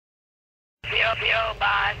Yo,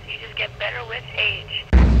 boss, you just get better with age.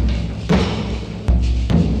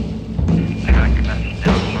 I got your message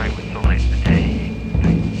now. Sorry it was so late in the day.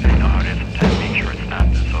 I know how it is sometimes, make sure it's not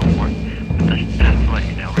and so forth. But just to let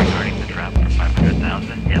you know regarding the trap for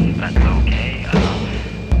 500,000, yes, that's okay.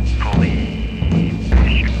 Fully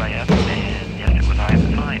issued by F, and yes, it was I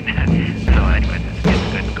that signed. So anyways, it's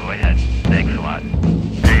good. Go ahead. Thanks a lot.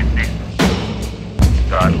 Hey,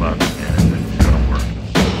 God love you, man. It's gonna work.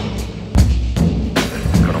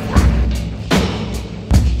 It's gonna work.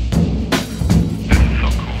 This is so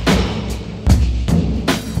cool.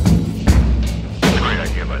 It's a great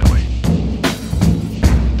idea, by the way.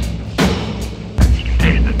 You can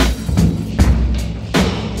taste it.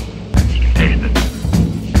 You can taste it.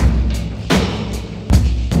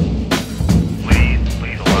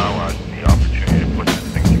 Please allow us the opportunity to put this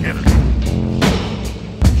thing together.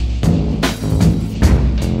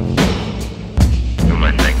 Who am I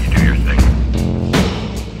saying you do your thing?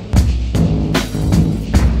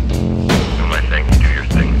 Who am I saying you do your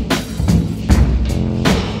thing?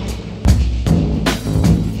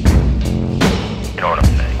 You know what I'm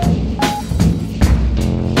saying?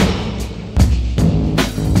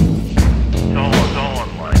 It's all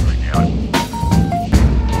online right now.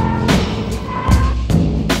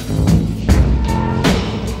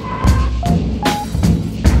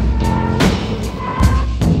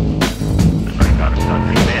 I got to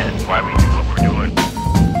understand why we do what we're doing.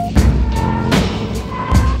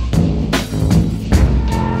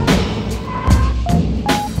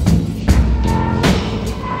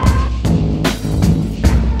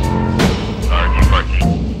 Archie.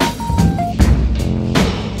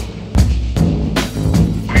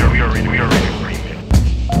 We are in agreement.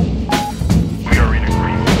 We are in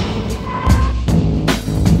agreement.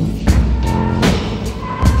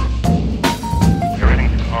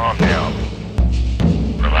 Everything's calm now.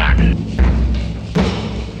 Relax.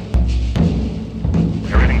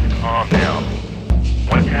 Everything's calm now.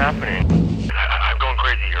 What's happening? I'm going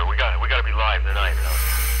crazy here. We gotta be live tonight.